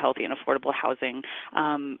creating healthy and affordable housing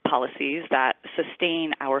policies that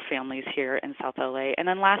sustain our families here in South LA. And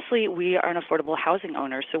then lastly, we are an affordable housing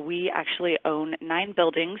owner, so we actually own 9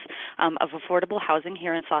 buildings of affordable housing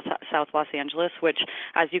here in South Los Angeles, which,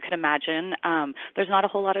 as you can imagine, there's not a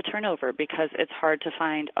whole lot of turnover because it's hard to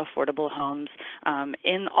find affordable homes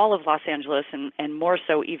in all of Los Angeles, and more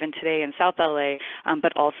so even today in South LA,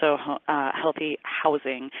 but also healthy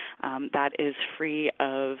housing that is free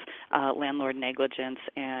of landlord negligence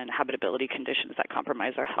and habitability conditions that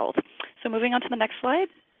compromise our health. So moving on to the next slide.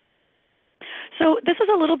 So this is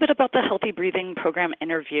a little bit about the Healthy Breathing Program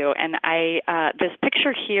interview, and this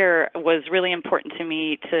picture here was really important to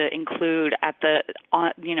me to include at the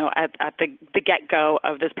get-go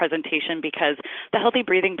of this presentation, because the Healthy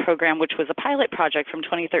Breathing Program, which was a pilot project from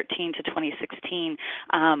 2013 to 2016,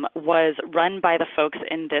 was run by the folks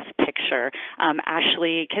in this picture.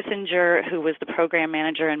 Ashley Kissinger, who was the program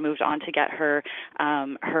manager and moved on to get her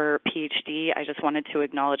PhD. I just wanted to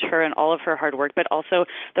acknowledge her and all of her hard work, but also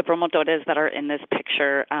the promotores that are in this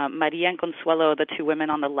picture. Maria and Consuelo, the 2 women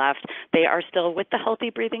on the left, they are still with the Healthy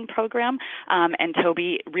Breathing Program, and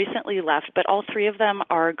Toby recently left, but all 3 of them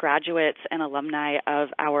are graduates and alumni of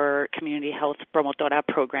our Community Health Promotora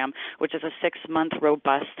Program, which is a 6-month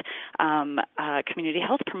robust community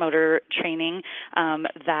health promoter training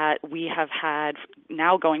that we have had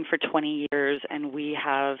now going for 20 years, and we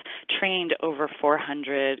have trained over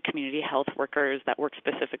 400 community health workers that work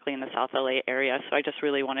specifically in the South LA area, so I just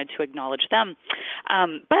really wanted to acknowledge them.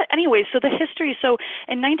 But anyway, so the history. So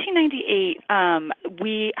in 1998,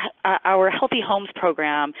 our Healthy Homes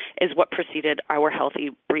program is what preceded our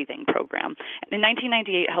Healthy Breathing program. In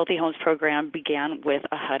 1998, Healthy Homes program began with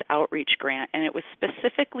a HUD outreach grant, and it was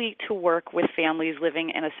specifically to work with families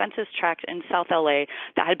living in a census tract in South LA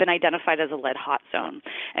that had been identified as a lead hot zone.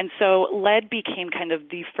 And so lead became kind of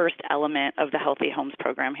the first element of the Healthy Homes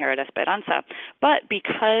program here at Esperanza. But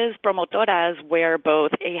because promotoras wear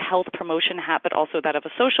both a health promotion hat but also that of a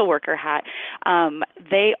social worker hat,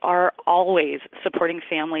 they are always supporting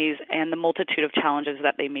families and the multitude of challenges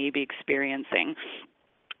that they may be experiencing.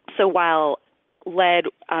 So while lead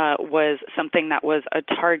was something that was a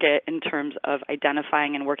target in terms of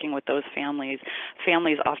identifying and working with those families.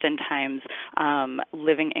 Families oftentimes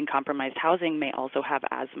living in compromised housing may also have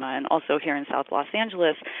asthma. And also here in South Los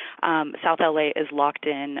Angeles, South LA is locked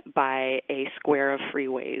in by a square of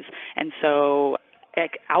freeways. And so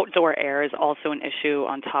outdoor air is also an issue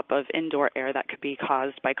on top of indoor air that could be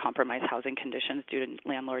caused by compromised housing conditions due to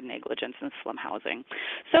landlord negligence and slum housing.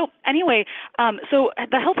 So anyway, so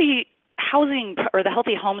the Healthy Housing or the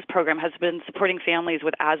Healthy Homes program has been supporting families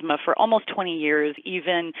with asthma for almost 20 years,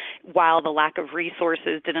 even while the lack of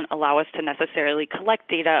resources didn't allow us to necessarily collect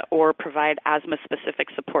data or provide asthma-specific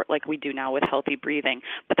support like we do now with Healthy Breathing.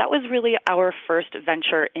 But that was really our first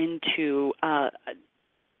venture into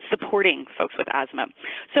supporting folks with asthma.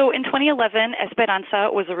 So in 2011, Esperanza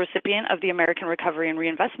was a recipient of the American Recovery and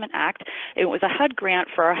Reinvestment Act. It was a HUD grant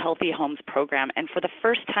for our Healthy Homes program, and for the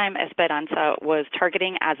first time, Esperanza was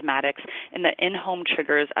targeting asthmatics in the in-home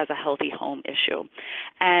triggers as a healthy home issue.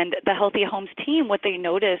 And the Healthy Homes team, what they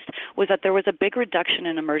noticed was that there was a big reduction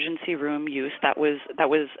in emergency room use that was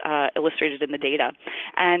illustrated in the data.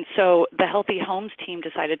 And so the Healthy Homes team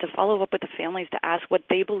decided to follow up with the families to ask what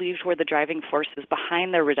they believed were the driving forces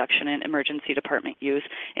behind their reduction in emergency department use,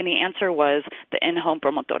 and the answer was the in-home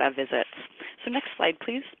promotora visits. So next slide,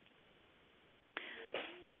 please.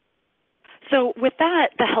 So with that,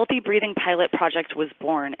 the Healthy Breathing Pilot Project was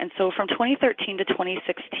born. And so from 2013 to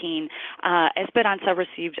 2016, Esperanza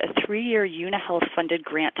received a 3-year UniHealth-funded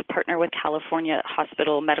grant to partner with California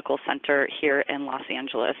Hospital Medical Center here in Los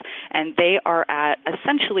Angeles. And they are at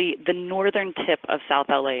essentially the northern tip of South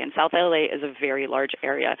LA. And South LA is a very large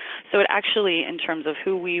area. So it actually, in terms of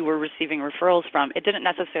who we were receiving referrals from, it didn't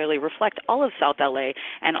necessarily reflect all of South LA.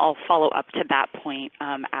 And I'll follow up to that point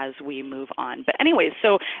as we move on. But anyways,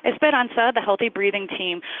 so Esperanza, the Healthy Breathing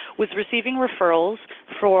team, was receiving referrals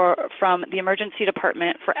from the emergency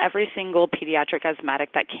department for every single pediatric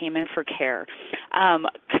asthmatic that came in for care.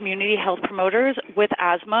 Community health promoters with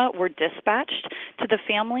asthma were dispatched to the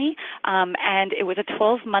family, and it was a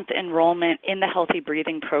 12-month enrollment in the Healthy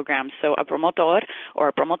Breathing program. So a promotor or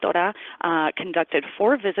a promotora conducted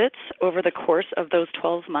 4 visits over the course of those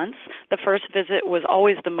 12 months. The first visit was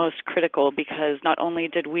always the most critical because not only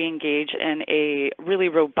did we engage in a really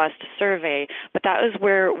robust survey, but that is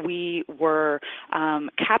where we were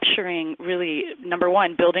capturing really, number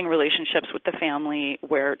one, building relationships with the family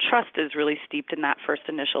where trust is really steeped in that first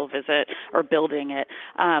initial visit or building it,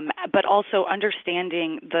 but also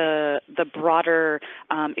understanding the broader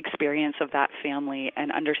experience of that family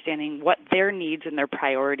and understanding what their needs and their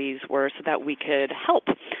priorities were so that we could help.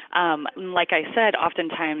 Like I said,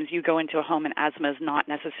 oftentimes you go into a home and asthma is not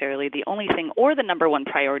necessarily the only thing or the number one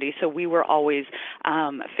priority, so we were always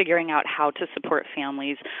figuring out how to support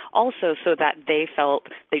families also so that they felt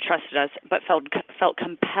they trusted us but felt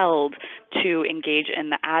compelled to engage in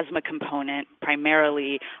the asthma component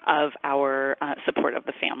primarily of our support of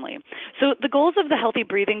the family. So the goals of the Healthy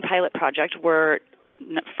Breathing Pilot Project were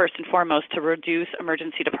first and foremost to reduce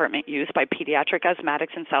emergency department use by pediatric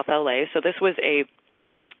asthmatics in South LA. So this was a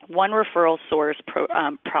one referral source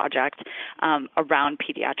project around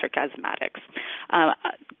pediatric asthmatics.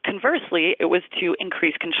 Conversely, it was to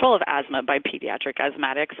increase control of asthma by pediatric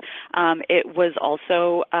asthmatics. It was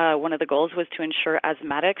also, one of the goals was to ensure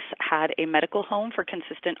asthmatics had a medical home for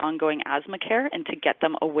consistent ongoing asthma care and to get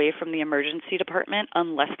them away from the emergency department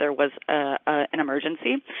unless there was an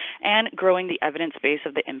emergency, and growing the evidence base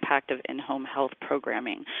of the impact of in-home health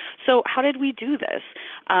programming. So how did we do this?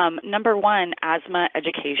 Number one, asthma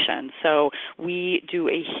education. So we do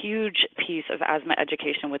a huge piece of asthma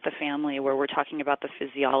education with the family where we're talking about the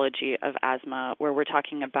physiology of asthma, where we're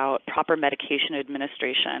talking about proper medication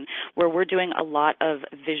administration, where we're doing a lot of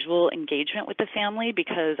visual engagement with the family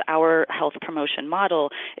because our health promotion model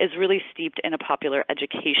is really steeped in a popular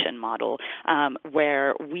education model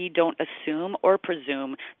where we don't assume or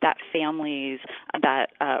presume that families, that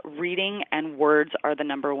reading and words are the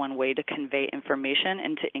number one way to convey information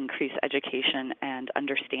and to increase education and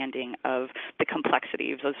understanding of the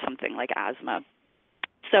complexities of something like asthma.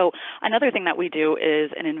 So another thing that we do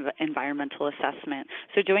is an environmental assessment.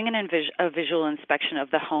 So doing a visual inspection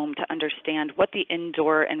of the home to understand what the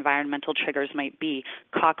indoor environmental triggers might be,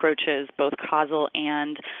 cockroaches, both causal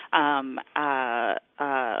and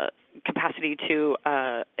capacity to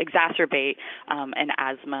exacerbate an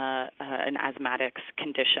asthmatic's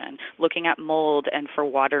condition. Looking at mold and for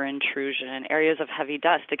water intrusion, areas of heavy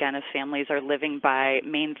dust, again, if families are living by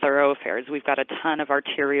main thoroughfares. We've got a ton of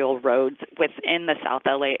arterial roads within the South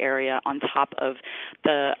LA area on top of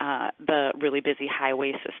the really busy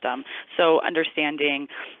highway system. So understanding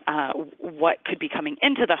what could be coming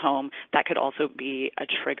into the home, that could also be a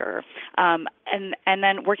trigger. And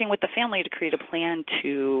then working with the family to create a plan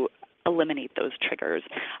to eliminate those triggers.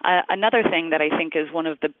 Another thing that I think is one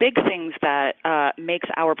of the big things that makes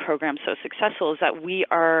our program so successful is that we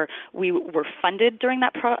were funded during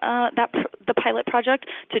the pilot project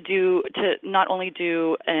to not only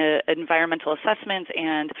do environmental assessments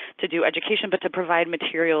and to do education, but to provide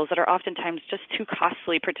materials that are oftentimes just too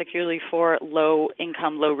costly, particularly for low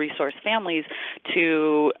income, low resource families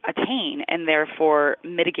to attain, and therefore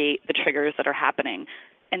mitigate the triggers that are happening.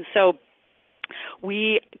 And so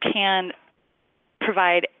we can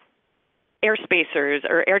provide air spacers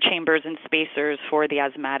or air chambers and spacers for the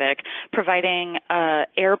asthmatic, providing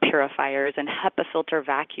air purifiers and HEPA filter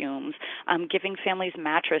vacuums, giving families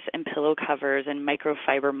mattress and pillow covers and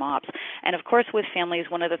microfiber mops. And of course, with families,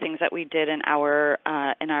 one of the things that we did in our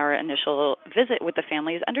initial visit with the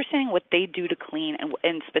family is understanding what they do to clean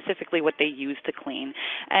and specifically what they use to clean.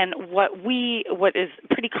 And what is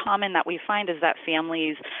pretty common that we find is that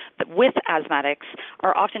families with asthmatics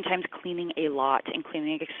are oftentimes cleaning a lot and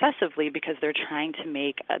cleaning excessively because they're trying to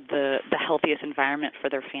make the healthiest environment for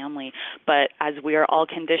their family. But as we are all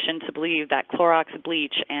conditioned to believe that Clorox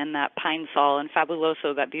bleach and that Pine Sol and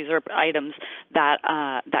Fabuloso, that these are items that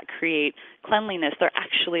create cleanliness, they're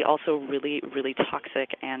actually also really, really toxic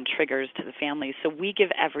and triggers to the family. So we give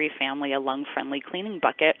every family a lung-friendly cleaning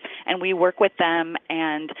bucket, and we work with them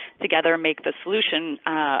and together make the solution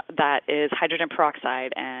that is hydrogen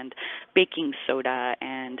peroxide and baking soda,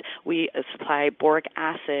 and we supply boric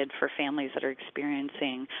acid for families that are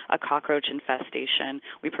experiencing a cockroach infestation.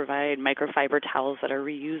 We provide microfiber towels that are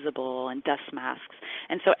reusable and dust masks.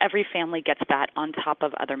 And so every family gets that on top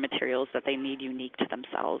of other materials that they need unique to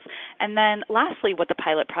themselves. And then lastly, what the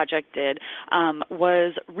pilot project did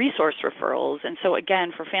was resource referrals. And so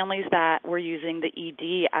again, for families that were using the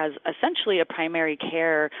ED as essentially a primary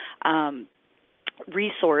care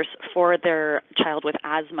resource for their child with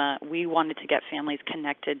asthma, we wanted to get families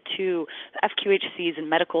connected to FQHCs and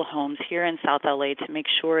medical homes here in South LA to make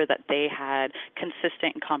sure that they had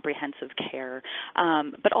consistent and comprehensive care,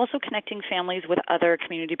 but also connecting families with other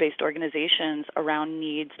community-based organizations around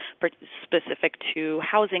needs specific to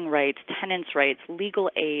housing rights, tenants' rights,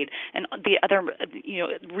 legal aid, and the other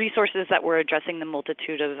resources that were addressing the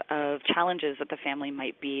multitude of challenges that the family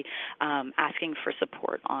might be asking for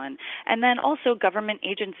support on. And then also government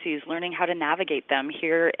agencies, learning how to navigate them.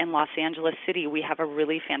 Here in Los Angeles City, we have a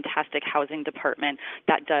really fantastic housing department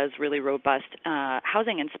that does really robust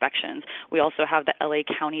housing inspections. We also have the LA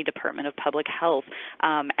County Department of Public Health,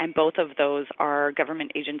 and both of those are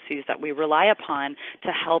government agencies that we rely upon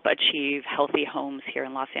to help achieve healthy homes here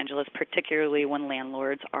in Los Angeles, particularly when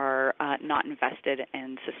landlords are not invested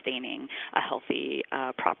in sustaining a healthy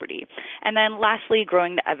property. And then lastly,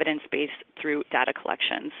 growing the evidence base through data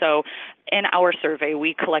collection. So in our survey,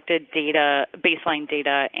 we collected data, baseline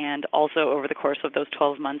data, and also over the course of those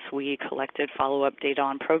 12 months, we collected follow-up data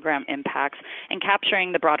on program impacts and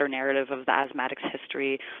capturing the broader narrative of the asthmatics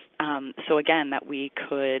history. So again, that we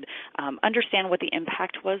could understand what the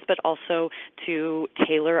impact was, but also to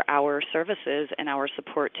tailor our services and our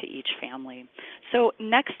support to each family. So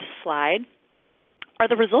next slide are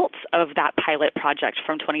the results of that pilot project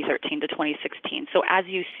from 2013 to 2016. So as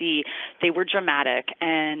you see, they were dramatic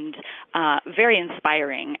and very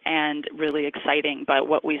inspiring and really exciting. But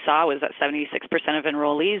what we saw was that 76% of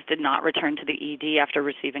enrollees did not return to the ED after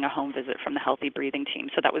receiving a home visit from the Healthy Breathing team.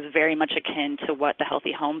 So that was very much akin to what the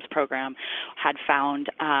Healthy Homes program had found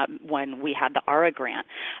when we had the ARA grant.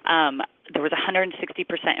 There was 160%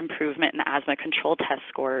 improvement in the asthma control test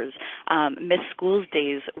scores. Missed schools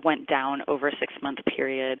days went down over a 6-month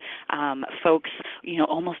period. Folks,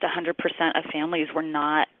 almost 100% of families were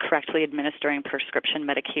not correctly administering prescription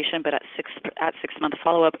medication, but at 6-month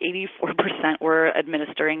follow-up, 84% were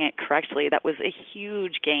administering it correctly. That was a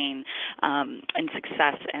huge gain in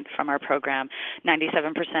success from our program.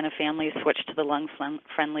 97% of families switched to the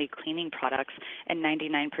lung-friendly cleaning products, and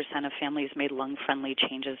 99% of families made lung-friendly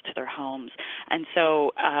changes to their homes. And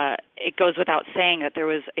so it goes without saying that there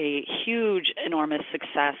was a huge, enormous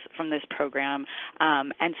success from this program.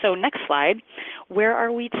 And so next slide, where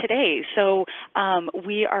are we today? So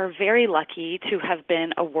we are are very lucky to have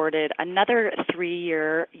been awarded another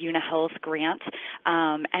 3-year UniHealth grant,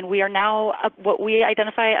 and we are now what we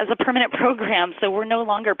identify as a permanent program, so we're no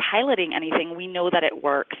longer piloting anything. We know that it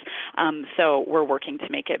works, so we're working to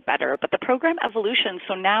make it better. But the program evolution,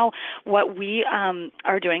 so now what we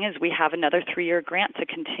are doing is we have another 3-year grant to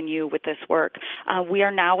continue with this work. We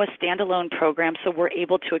are now a standalone program, so we're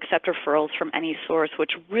able to accept referrals from any source,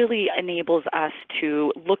 which really enables us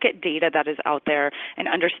to look at data that is out there and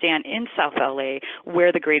understand in South LA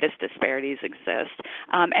where the greatest disparities exist.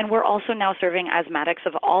 And we're also now serving asthmatics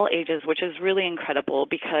of all ages, which is really incredible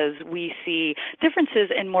because we see differences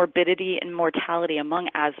in morbidity and mortality among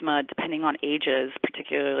asthma depending on ages,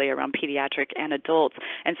 particularly around pediatric and adults.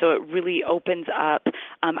 And so it really opens up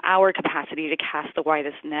our capacity to cast the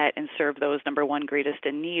widest net and serve those, number one, greatest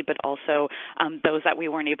in need, but also those that we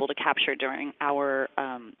weren't able to capture during our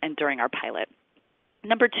pilot.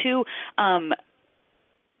 Number two,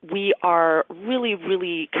 we are really,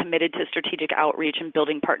 really committed to strategic outreach and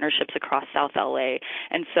building partnerships across South LA.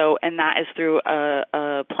 And that is through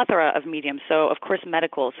a plethora of mediums. So of course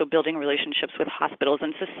medical, so building relationships with hospitals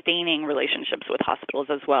and sustaining relationships with hospitals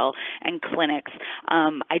as well, and clinics.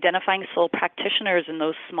 Identifying sole practitioners in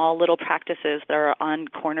those small little practices that are on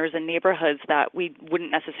corners and neighborhoods that we wouldn't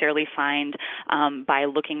necessarily find by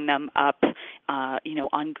looking them up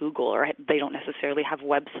on Google, or they don't necessarily have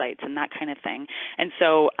websites and that kind of thing. And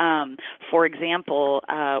so for example,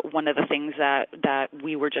 one of the things that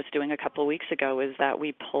we were just doing a couple of weeks ago is that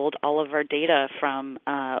we pulled all of our data from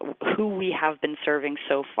who we have been serving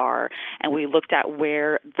so far, and we looked at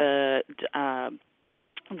where the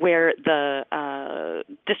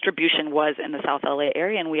distribution was in the South LA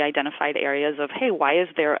area, and we identified areas of, hey, why is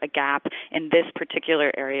there a gap in this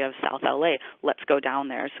particular area of South LA? Let's go down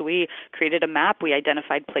there. So we created a map. We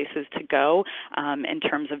identified places to go in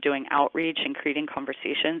terms of doing outreach and creating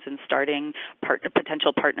conversations and starting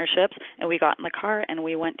potential partnerships, and we got in the car and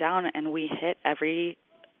we went down and we hit every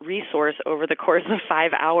resource over the course of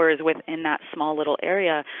 5 hours within that small little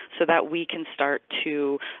area so that we can start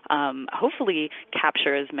to hopefully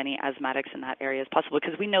capture as many asthmatics in that area as possible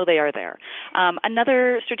because we know they are there.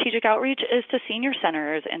 Another strategic outreach is to senior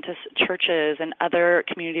centers and to churches and other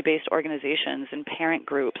community-based organizations and parent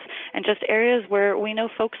groups and just areas where we know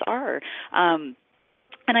folks are.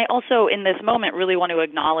 And I also, in this moment, really want to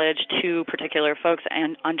acknowledge two particular folks,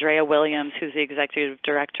 and Andrea Williams, who's the Executive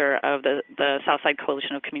Director of the Southside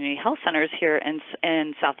Coalition of Community Health Centers here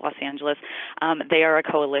in South Los Angeles. They are a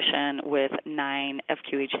coalition with 9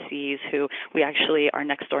 FQHCs who we actually are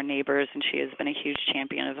next-door neighbors, and she has been a huge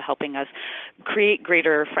champion of helping us create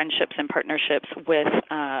greater friendships and partnerships with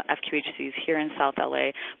FQHCs here in South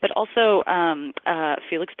LA, but also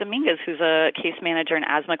Felix Dominguez, who's a case manager and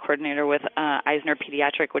asthma coordinator with Eisner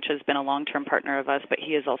Pediatrics, which has been a long-term partner of us, but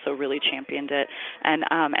he has also really championed it. And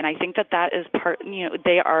I think that is part,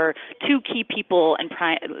 they are two key people and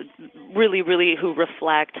really, really who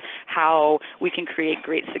reflect how we can create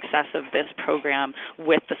great success of this program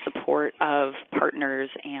with the support of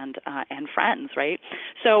partners and friends, right?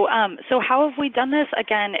 So how have we done this?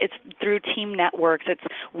 Again, it's through team networks.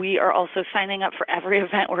 We are also signing up for every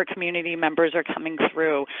event where community members are coming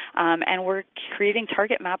through, and we're creating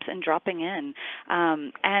target maps and dropping in.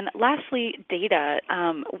 And lastly, data.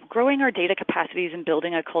 Growing our data capacities and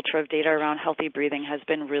building a culture of data around healthy breathing has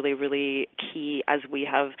been really, really key as we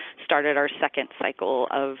have started our second cycle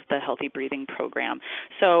of the Healthy Breathing program.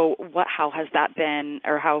 So how has that been,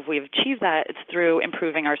 or how have we achieved that? It's through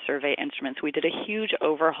improving our survey instruments. We did a huge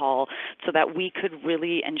overhaul so that we could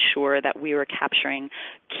really ensure that we were capturing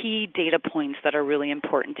key data points that are really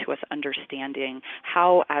important to us understanding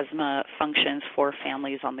how asthma functions for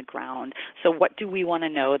families on the ground. So what do we want to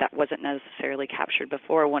know that wasn't necessarily captured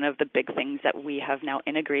before? One of the big things that we have now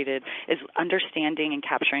integrated is understanding and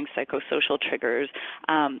capturing psychosocial triggers.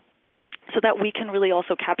 So that we can really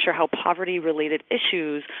also capture how poverty-related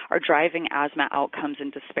issues are driving asthma outcomes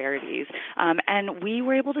and disparities. And we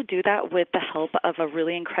were able to do that with the help of a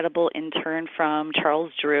really incredible intern from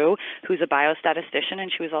Charles Drew, who's a biostatistician,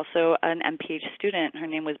 and she was also an MPH student. Her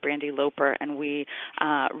name was Brandy Loper, and we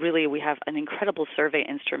have an incredible survey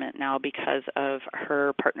instrument now because of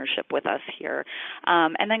her partnership with us here.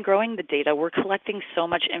 And then growing the data, we're collecting so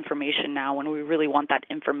much information now when we really want that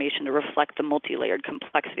information to reflect the multi-layered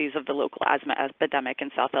complexities of the local asthma epidemic in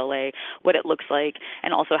South LA, what it looks like,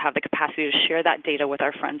 and also have the capacity to share that data with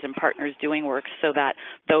our friends and partners doing work so that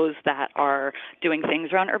those that are doing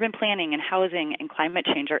things around urban planning and housing and climate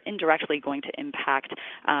change are indirectly going to impact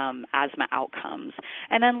asthma outcomes.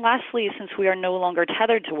 And then lastly, since we are no longer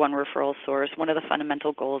tethered to one referral source, one of the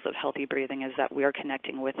fundamental goals of healthy breathing is that we are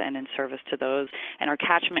connecting with and in service to those in our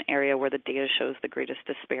catchment area where the data shows the greatest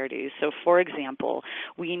disparities. So for example,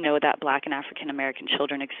 we know that Black and African American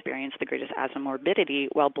children experience the greatest asthma morbidity,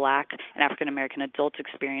 while Black and African American adults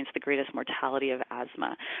experience the greatest mortality of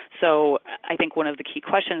asthma. So I think one of the key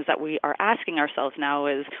questions that we are asking ourselves now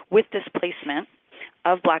is, with displacement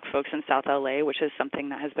of Black folks in South LA, which is something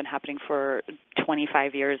that has been happening for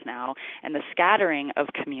 25 years now, and the scattering of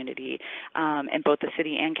community in both the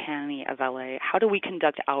city and county of LA, how do we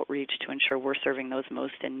conduct outreach to ensure we're serving those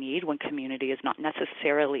most in need when community is not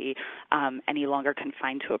necessarily any longer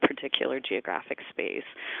confined to a particular geographic space?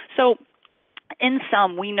 So in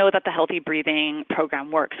sum, we know that the Healthy Breathing program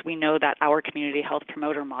works. We know that our community health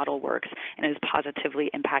promoter model works and is positively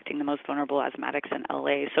impacting the most vulnerable asthmatics in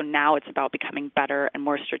LA. So now it's about becoming better and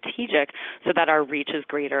more strategic so that our reach is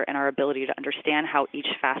greater and our ability to understand how each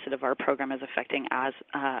facet of our program is affecting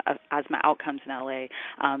asthma outcomes in LA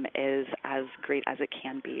is as great as it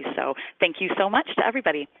can be. So thank you so much to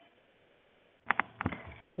everybody.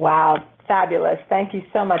 Wow, fabulous. Thank you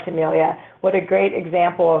so much, Amelia. What a great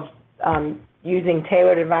example of using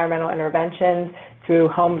tailored environmental interventions through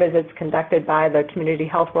home visits conducted by the community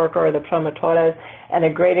health worker or the promotores, and a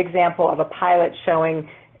great example of a pilot showing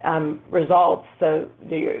results, so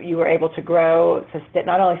you were able to grow,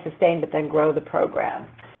 not only sustain, but then grow the program.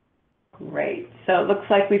 Great. So it looks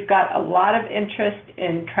like we've got a lot of interest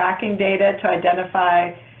in tracking data to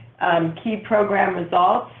identify key program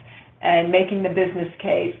results and making the business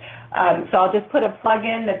case. So I'll just put a plug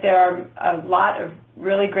in that there are a lot of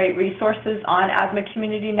really great resources on Asthma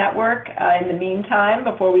Community Network in the meantime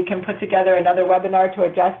before we can put together another webinar to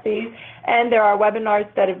address these. And there are webinars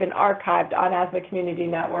that have been archived on Asthma Community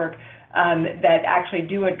Network that actually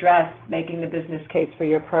do address making the business case for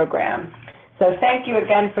your program. So thank you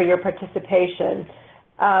again for your participation.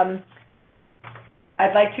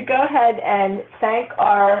 I'd like to go ahead and thank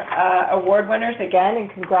our award winners again and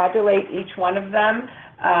congratulate each one of them.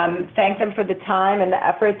 Thank them for the time and the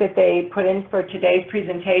effort that they put in for today's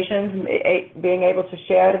presentations, being able to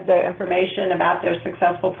share the information about their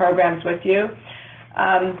successful programs with you.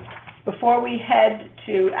 Before we head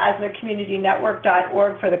to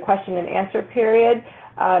AsthmaCommunityNetwork.org for the question and answer period,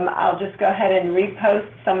 I'll just go ahead and repost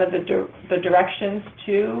some of the directions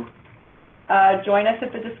to join us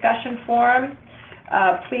at the discussion forum.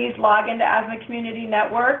 Please log into Asthma Community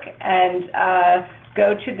Network and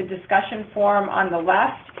go to the discussion forum on the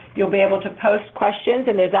left. You'll be able to post questions,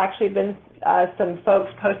 and there's actually been some folks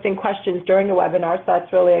posting questions during the webinar, so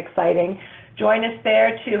that's really exciting. Join us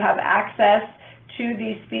there to have access to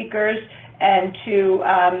these speakers and to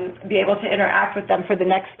be able to interact with them for the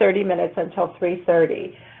next 30 minutes until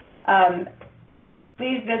 3:30.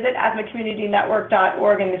 Please visit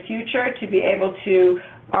AsthmaCommunityNetwork.org in the future to be able to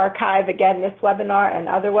archive, again, this webinar and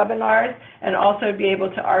other webinars, and also be able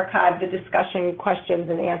to archive the discussion questions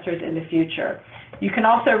and answers in the future. You can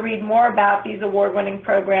also read more about these award-winning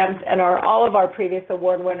programs and all of our previous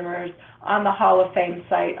award winners on the Hall of Fame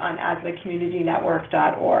site on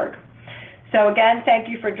AsthmaCommunityNetwork.org. So again, thank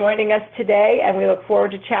you for joining us today, and we look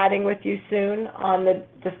forward to chatting with you soon on the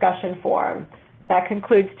discussion forum. That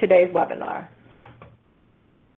concludes today's webinar.